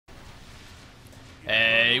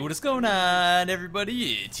Hey, what is going on,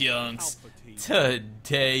 everybody? It's YunKs.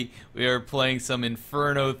 Today we are playing some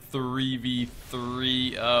Inferno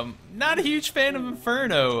 3v3. Not a huge fan of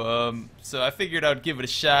Inferno, so I figured I'd give it a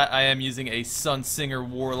shot. I am using a Sunsinger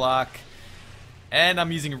Warlock, and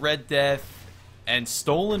I'm using Red Death and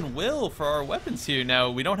Stolen Will for our weapons here.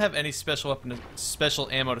 Now we don't have any special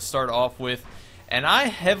ammo to start off with, and I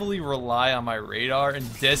heavily rely on my radar in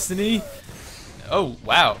Destiny. Oh,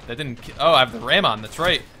 wow, that didn't... Oh, I have the ram on, that's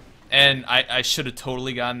right. And I should have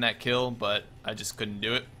totally gotten that kill, but I just couldn't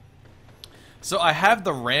do it. So I have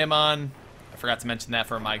the ram on. I forgot to mention that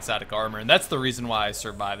for my exotic armor, and that's the reason why I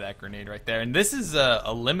survived that grenade right there. And this is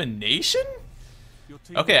elimination?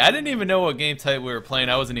 Okay, I didn't even know what game type we were playing.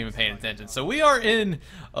 I wasn't even paying attention. So we are in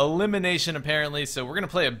elimination, apparently, so we're going to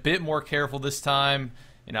play a bit more careful this time.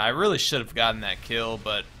 You know, I really should have gotten that kill,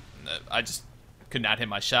 but I just could not hit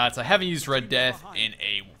my shots. I haven't used Red Death in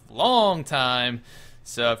a long time,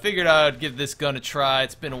 so I figured I'd give this gun a try.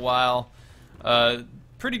 It's been a while.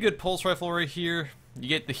 Pretty good pulse rifle right here. You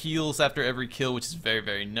get the heals after every kill, which is very,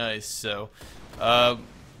 very nice. So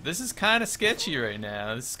this is kind of sketchy right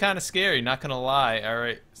now. This is kind of scary, not gonna lie.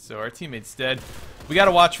 Alright, so our teammate's dead. We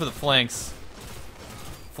gotta watch for the flanks.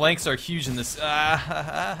 Flanks are huge in this.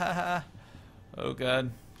 Oh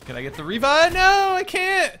god. Can I get the revive? No, I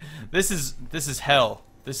can't. This is hell.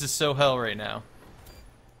 This is so hell right now.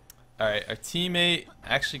 All right, our teammate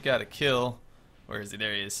actually got a kill. Where is he?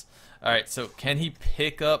 There he is. All right, so can he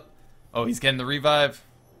pick up? Oh, he's getting the revive.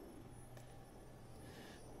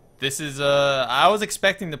 This is I was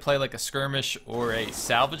expecting to play like a skirmish or a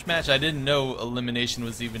salvage match. I didn't know elimination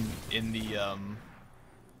was even in the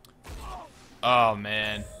Oh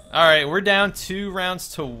man. Alright, we're down 2 rounds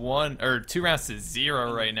to 1, or 2 rounds to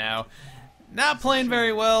 0 right now. Not playing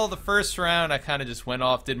very well. The first round I kind of just went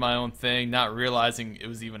off, did my own thing, not realizing it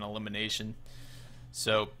was even elimination.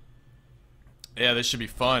 So, yeah, this should be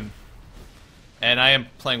fun. And I am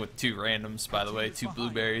playing with 2 randoms, by the way, 2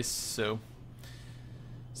 blueberries. So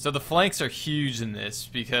the flanks are huge in this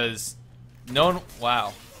because no one...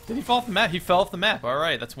 Wow. Did he fall off the map? He fell off the map.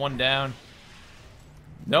 Alright, that's 1 down.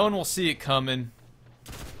 No one will see it coming.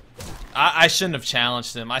 I shouldn't have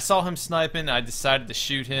challenged him. I saw him sniping. I decided to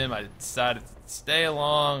shoot him. I decided to stay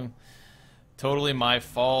along. Totally my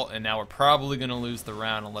fault. And now we're probably going to lose the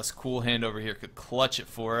round unless Cool Hand over here could clutch it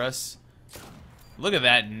for us. Look at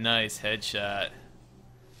that nice headshot.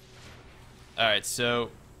 Alright,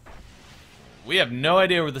 so we have no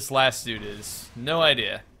idea where this last dude is. No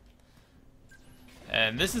idea.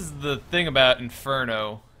 And this is the thing about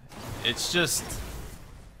Inferno. It's just...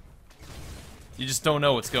 you just don't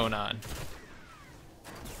know what's going on.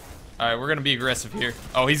 Alright, we're gonna be aggressive here.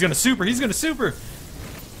 Oh, he's gonna super! He's gonna super!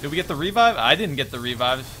 Did we get the revive? I didn't get the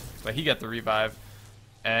revive, but he got the revive.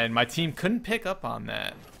 And my team couldn't pick up on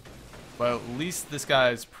that. But at least this guy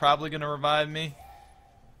is probably gonna revive me.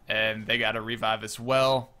 And they got a revive as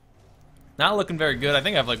well. Not looking very good. I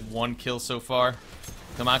think I have like 1 kill so far.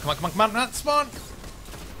 Come on, come on, come on, come on, not spawn!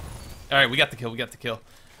 Alright, we got the kill, we got the kill.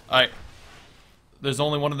 Alright. There's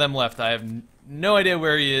only 1 of them left. I have no idea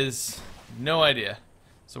where he is. No idea.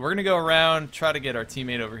 So we're gonna go around, try to get our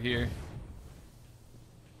teammate over here.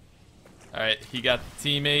 Alright, he got the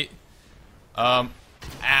teammate. Ow.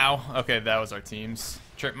 Okay, that was our team's.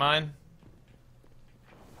 Trip mine.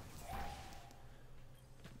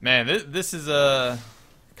 Man, this is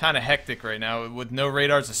kind of hectic right now with no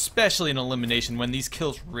radars, especially in elimination when these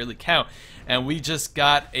kills really count. And we just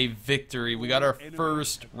got a victory. We got our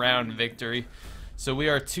first round victory. So we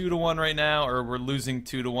are 2-1 right now, or we're losing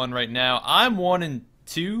 2-1 right now. I'm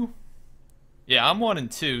 1-2. Yeah, I'm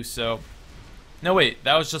 1-2. So, no wait,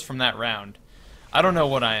 that was just from that round. I don't know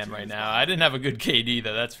what I am right now. I didn't have a good KD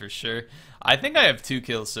though, that's for sure. I think I have 2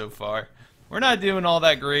 kills so far. We're not doing all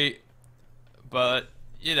that great, but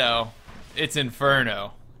you know, it's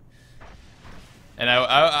Inferno, and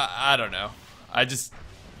I don't know. I just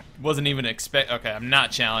wasn't even Okay, I'm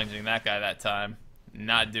not challenging that guy that time.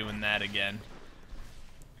 Not doing that again.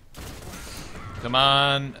 Come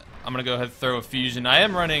on. I'm gonna go ahead and throw a fusion. I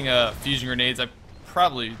am running fusion grenades. I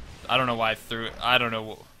don't know why I threw it. I don't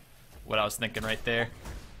know what I was thinking right there.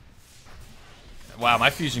 Wow, my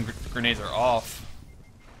fusion grenades are off.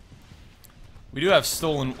 We do have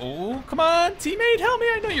stolen... Oh, come on, teammate, help me.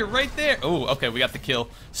 I know you're right there. Oh, okay, we got the kill.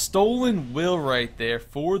 Stolen Will right there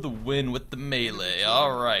for the win with the melee.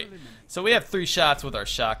 All right. So we have 3 shots with our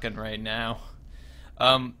shotgun right now.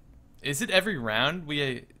 Is it every round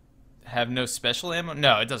we have no special ammo?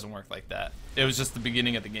 No, it doesn't work like that. It was just the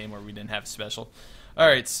beginning of the game where we didn't have special.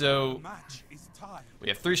 Alright, so we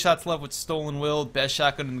have 3 shots left with Stolen Will, best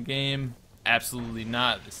shotgun in the game. Absolutely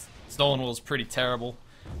not. This Stolen Will is pretty terrible.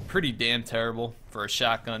 Pretty damn terrible for a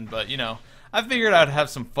shotgun, but you know, I figured I'd have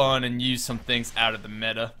some fun and use some things out of the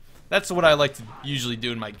meta. That's what I like to usually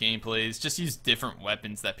do in my gameplays, just use different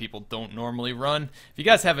weapons that people don't normally run. If you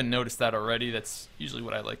guys haven't noticed that already, that's usually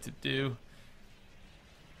what I like to do.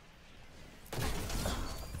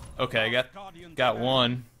 Okay, I got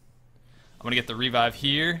one. I'm gonna get the revive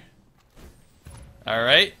here.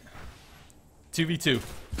 Alright. 2v2.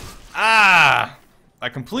 Ah! I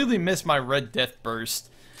completely missed my Red Death burst,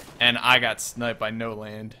 and I got sniped by no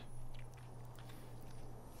land.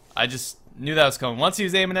 I just knew that was coming. Once he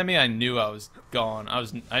was aiming at me, I knew I was gone.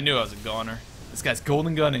 I knew I was a goner. This guy's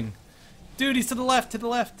golden gunning. Dude, he's to the left, to the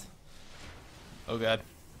left. Oh god.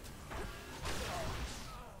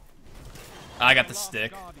 I got the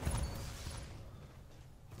stick.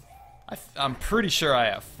 I'm pretty sure I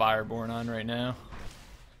have Fireborn on right now.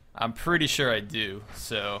 I'm pretty sure I do.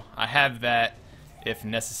 So I have that if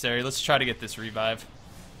necessary. Let's try to get this revive.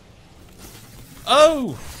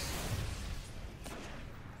 Oh!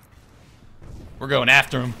 We're going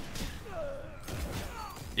after him.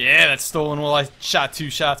 Yeah, that's Stolen Will. I shot 2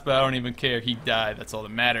 shots, but I don't even care. He died. That's all that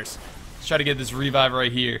matters. Let's try to get this revive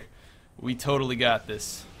right here. We totally got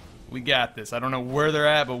this. We got this. I don't know where they're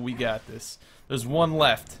at, but we got this. There's one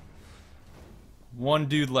left. One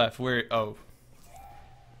dude left. Where? Oh.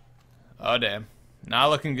 Oh, damn. Not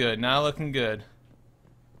looking good. Not looking good.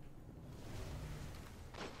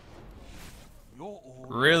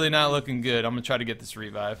 Really not looking good. I'm going to try to get this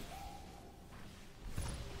revive.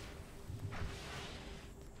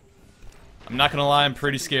 I'm not going to lie. I'm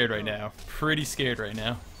pretty scared right now. Pretty scared right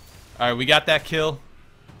now. Alright, we got that kill.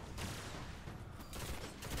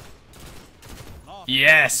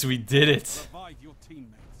 Yes, we did it.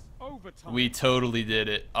 We totally did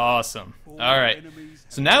it. Awesome. Alright.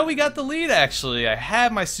 So now we got the lead, actually. I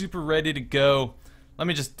have my super ready to go. Let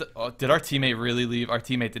me just... Oh, did our teammate really leave? Our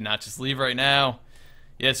teammate did not just leave right now.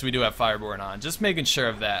 Yes, we do have Fireborn on. Just making sure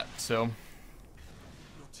of that. So,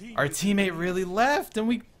 our teammate really left, and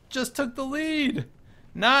we just took the lead.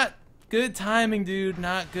 Not good timing, dude.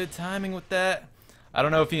 Not good timing with that. I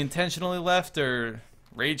don't know if he intentionally left or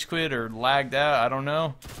rage quit or lagged out. I don't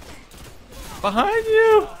know. Behind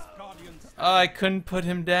you! Oh, I couldn't put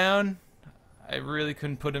him down. I really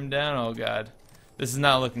couldn't put him down. Oh, God. This is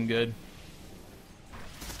not looking good.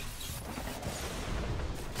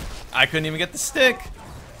 I couldn't even get the stick.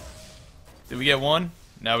 Did we get one?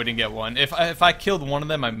 No, we didn't get one. If I killed one of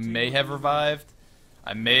them, I may have revived.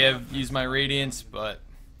 I may have used my radiance, but...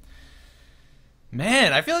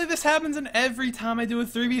 Man, I feel like this happens in every time I do a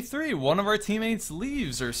 3v3. One of our teammates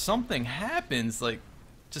leaves or something happens. Like,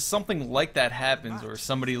 just something like that happens or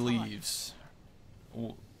somebody leaves.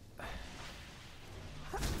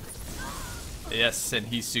 Yes, and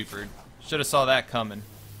he supered. Should have saw that coming.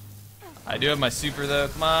 I do have my super though.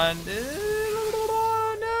 Come on.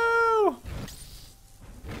 No!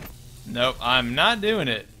 Nope, I'm not doing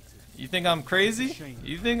it. You think I'm crazy?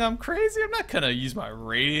 You think I'm crazy? I'm not gonna use my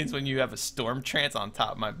radiance when you have a storm trance on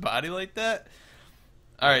top of my body like that.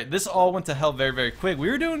 Alright, this all went to hell very, very quick. We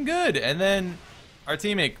were doing good, and then our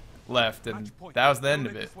teammate left, and that was the end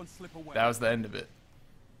of it. That was the end of it.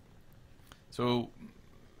 So,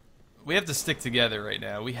 we have to stick together right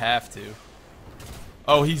now. We have to.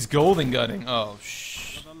 Oh, he's golden gunning. Oh,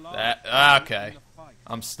 okay.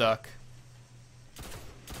 I'm stuck.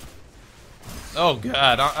 Oh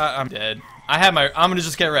god, I'm dead. I'm gonna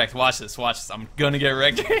just get wrecked. Watch this, watch this. I'm gonna get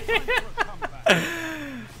wrecked.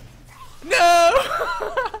 No!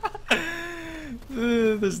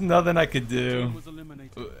 There's nothing I could do.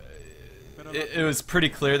 It was pretty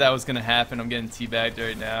clear that was gonna happen. I'm getting teabagged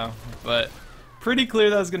right now, but pretty clear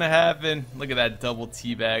that was gonna happen. Look at that double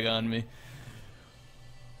teabag on me.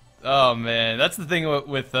 Oh man, that's the thing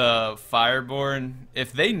with Fireborn.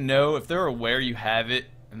 If they're aware you have it,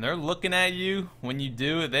 and they're looking at you when you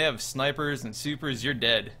do it, they have snipers and supers, you're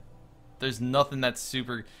dead. There's nothing that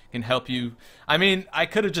super can help you. I mean, I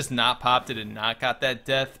could have just not popped it and not got that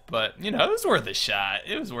death, but, you know, it was worth a shot.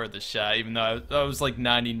 It was worth a shot, even though I was like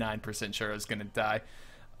 99% sure I was going to die.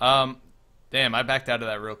 Damn, I backed out of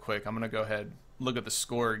that real quick. I'm going to go ahead look at the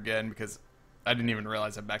score again because I didn't even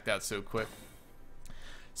realize I backed out so quick.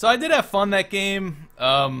 So I did have fun that game.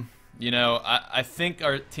 You know, I think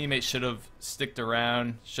our teammates should have stuck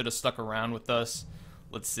around with us.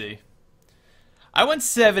 Let's see. I went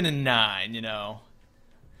 7-9, you know.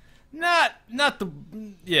 Not the,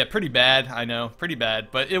 yeah, pretty bad, I know, pretty bad,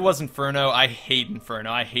 but it was Inferno. I hate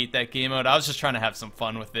Inferno. I hate that game mode. I was just trying to have some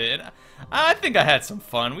fun with it. And I think I had some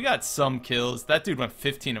fun. We got some kills. That dude went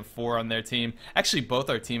 15 and 4 on their team. Actually, both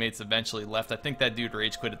our teammates eventually left. I think that dude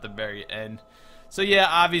rage quit at the very end. So yeah,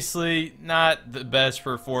 obviously not the best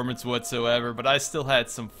performance whatsoever, but I still had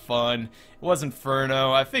some fun. It was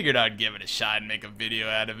Inferno. I figured I'd give it a shot and make a video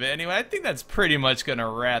out of it. Anyway, I think that's pretty much going to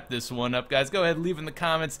wrap this one up, guys. Go ahead, leave in the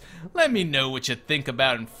comments. Let me know what you think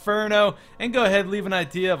about Inferno, and go ahead, leave an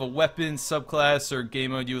idea of a weapon, subclass, or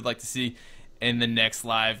game mode you would like to see in the next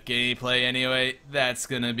live gameplay. Anyway, that's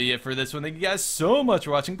gonna be it for this one. Thank you guys so much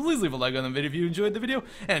for watching. Please leave a like on the video if you enjoyed the video,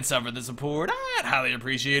 and sub for the support. I'd highly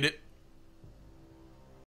appreciate it.